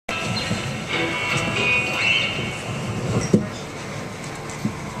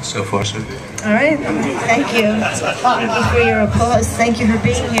So far, so good. All right, thank you. Thank you for your applause. Thank you for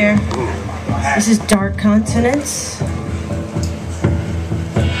being here. This is Dark Continents.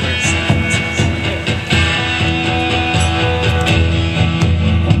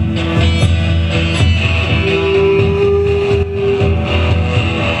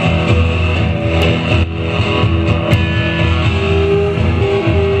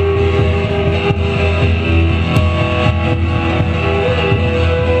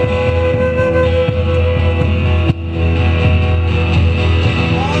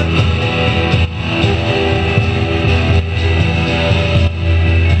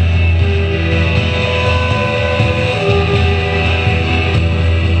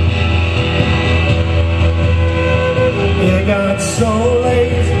 So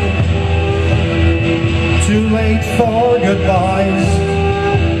late, too late for goodbyes,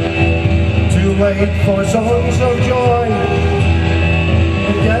 too late for songs of joy,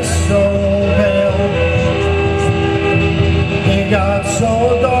 it gets so pale, it got so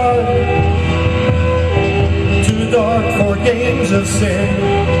dark, too dark for games of sin,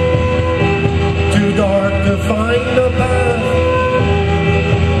 too dark to find a path,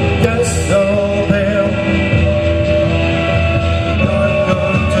 gets so pale.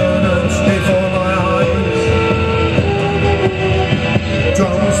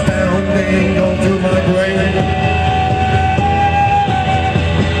 Drums pounding go through my brain.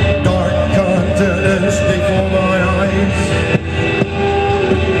 Dark continents before my eyes.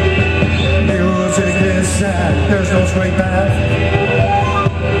 Music is sad, there's no straight path.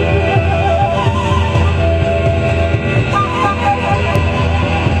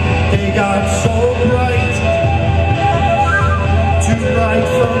 They got so bright, too bright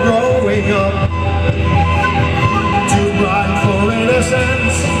for growing up. Too bright for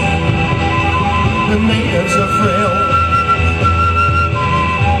innocence, the natives are frail.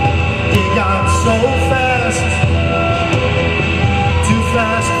 They got so fast, too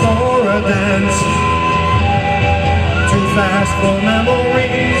fast for a dance, too fast for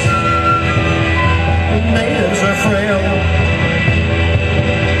memories, the natives are frail.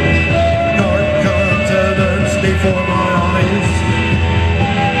 Dark continents before my eyes.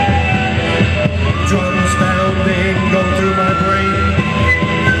 Drums pounding go through my brain.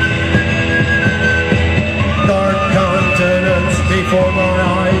 Dark continents before my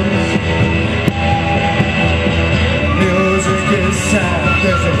eyes. Music is sad,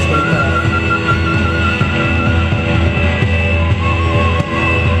 there's no straight path.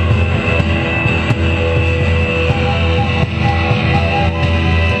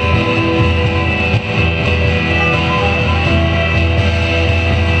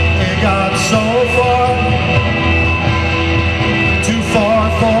 It got so far, too far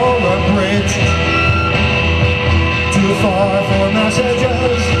for a bridge, too far for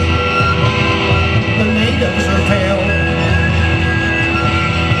messages, the natives are pale.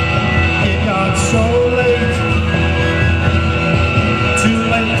 It got so late, too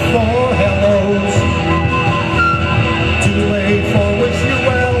late for hellos, too late for wish you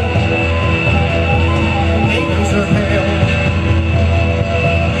well, the natives are pale.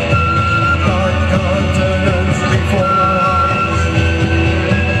 Before my eyes,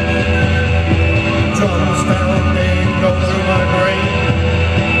 drums pounding go through my brain.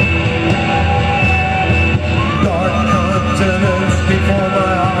 Dark continents before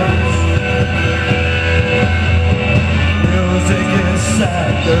my eyes. Music is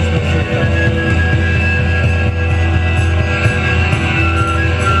sad, there's no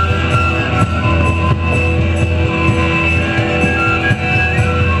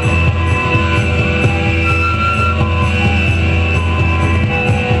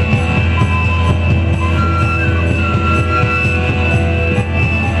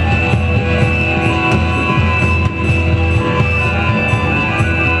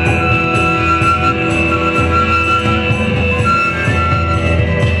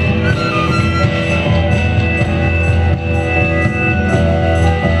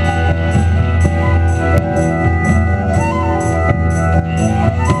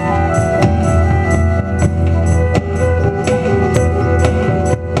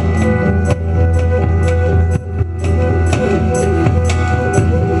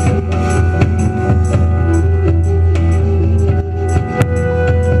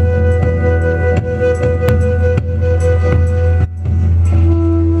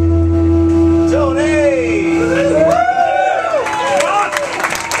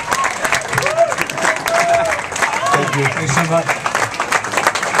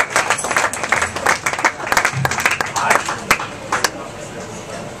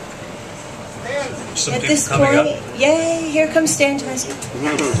Some At people this coming point, up. yay, here comes Stan Tyson.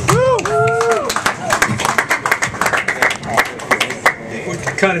 We're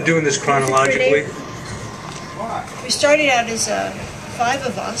kind of doing this chronologically. We started out as 5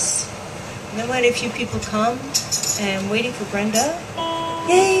 of us, and then we had a few people come, and waiting for Brenda.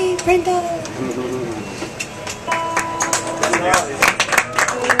 Yay, Brenda!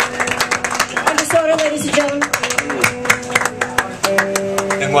 Brenda Sauter, ladies and gentlemen.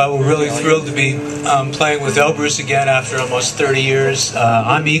 And while we're really thrilled to be playing with Elbrus again after almost 30 years,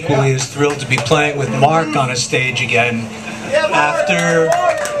 I'm equally as thrilled to be playing with Mark on a stage again after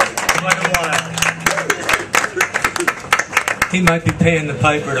quite a while. He might be paying the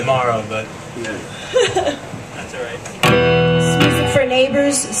piper tomorrow, but that's all right. Music for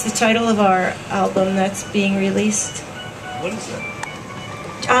Neighbors is the title of our album that's being released. What is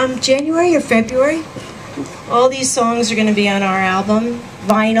that? January or February. All these songs are going to be on our album,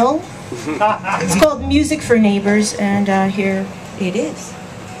 vinyl. It's called Music for Neighbors, and here it is.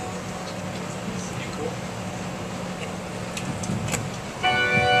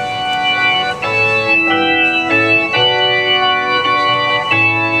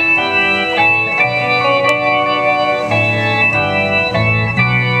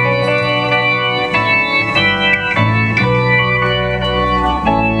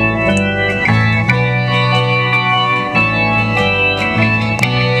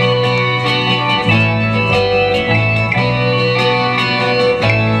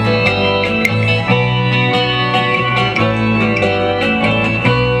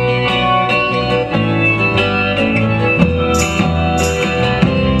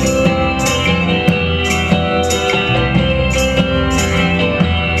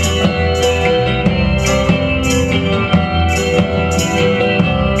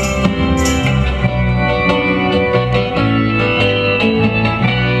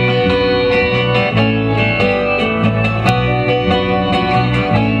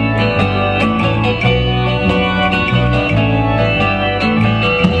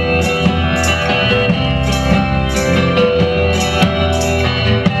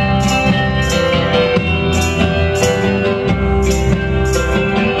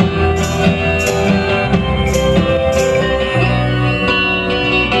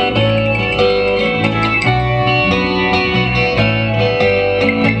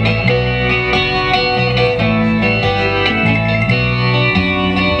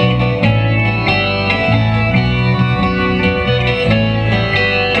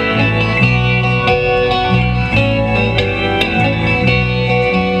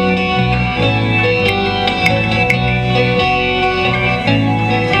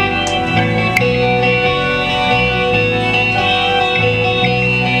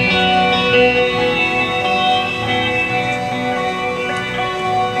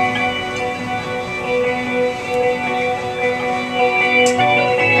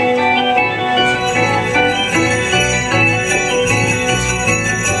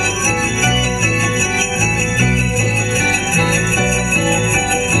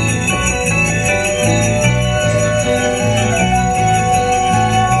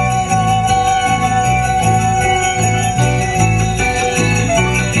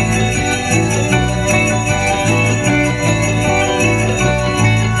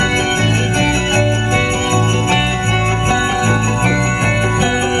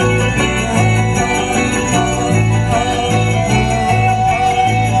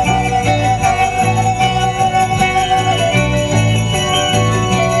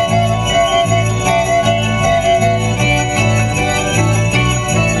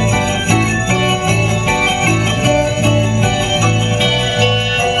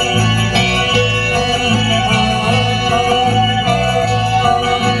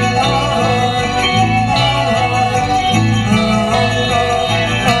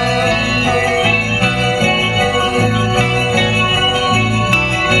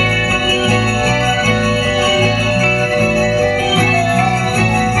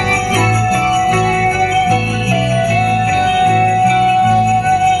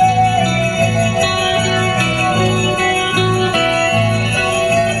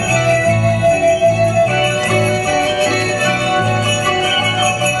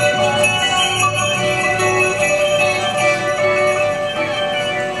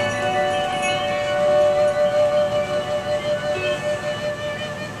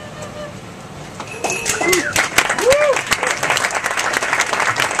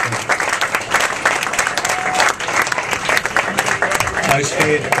 Nice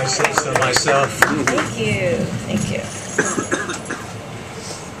feed, I said so myself. Thank you. Thank you.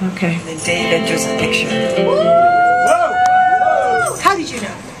 Okay. And then Dave enters the picture. Whoa! How did you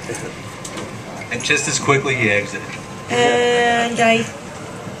know? And just as quickly he exited. And I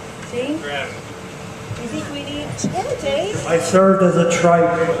think we need Dave. I served as a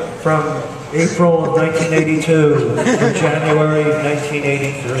Trype from April of 1982 to January of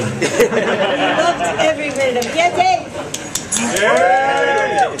 1983. Loved every minute of it. Yeah, Dave.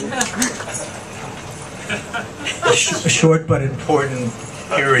 A short but important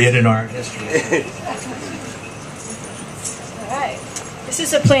period in our history. All right. This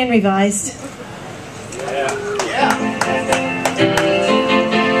is a plan revised. Yeah.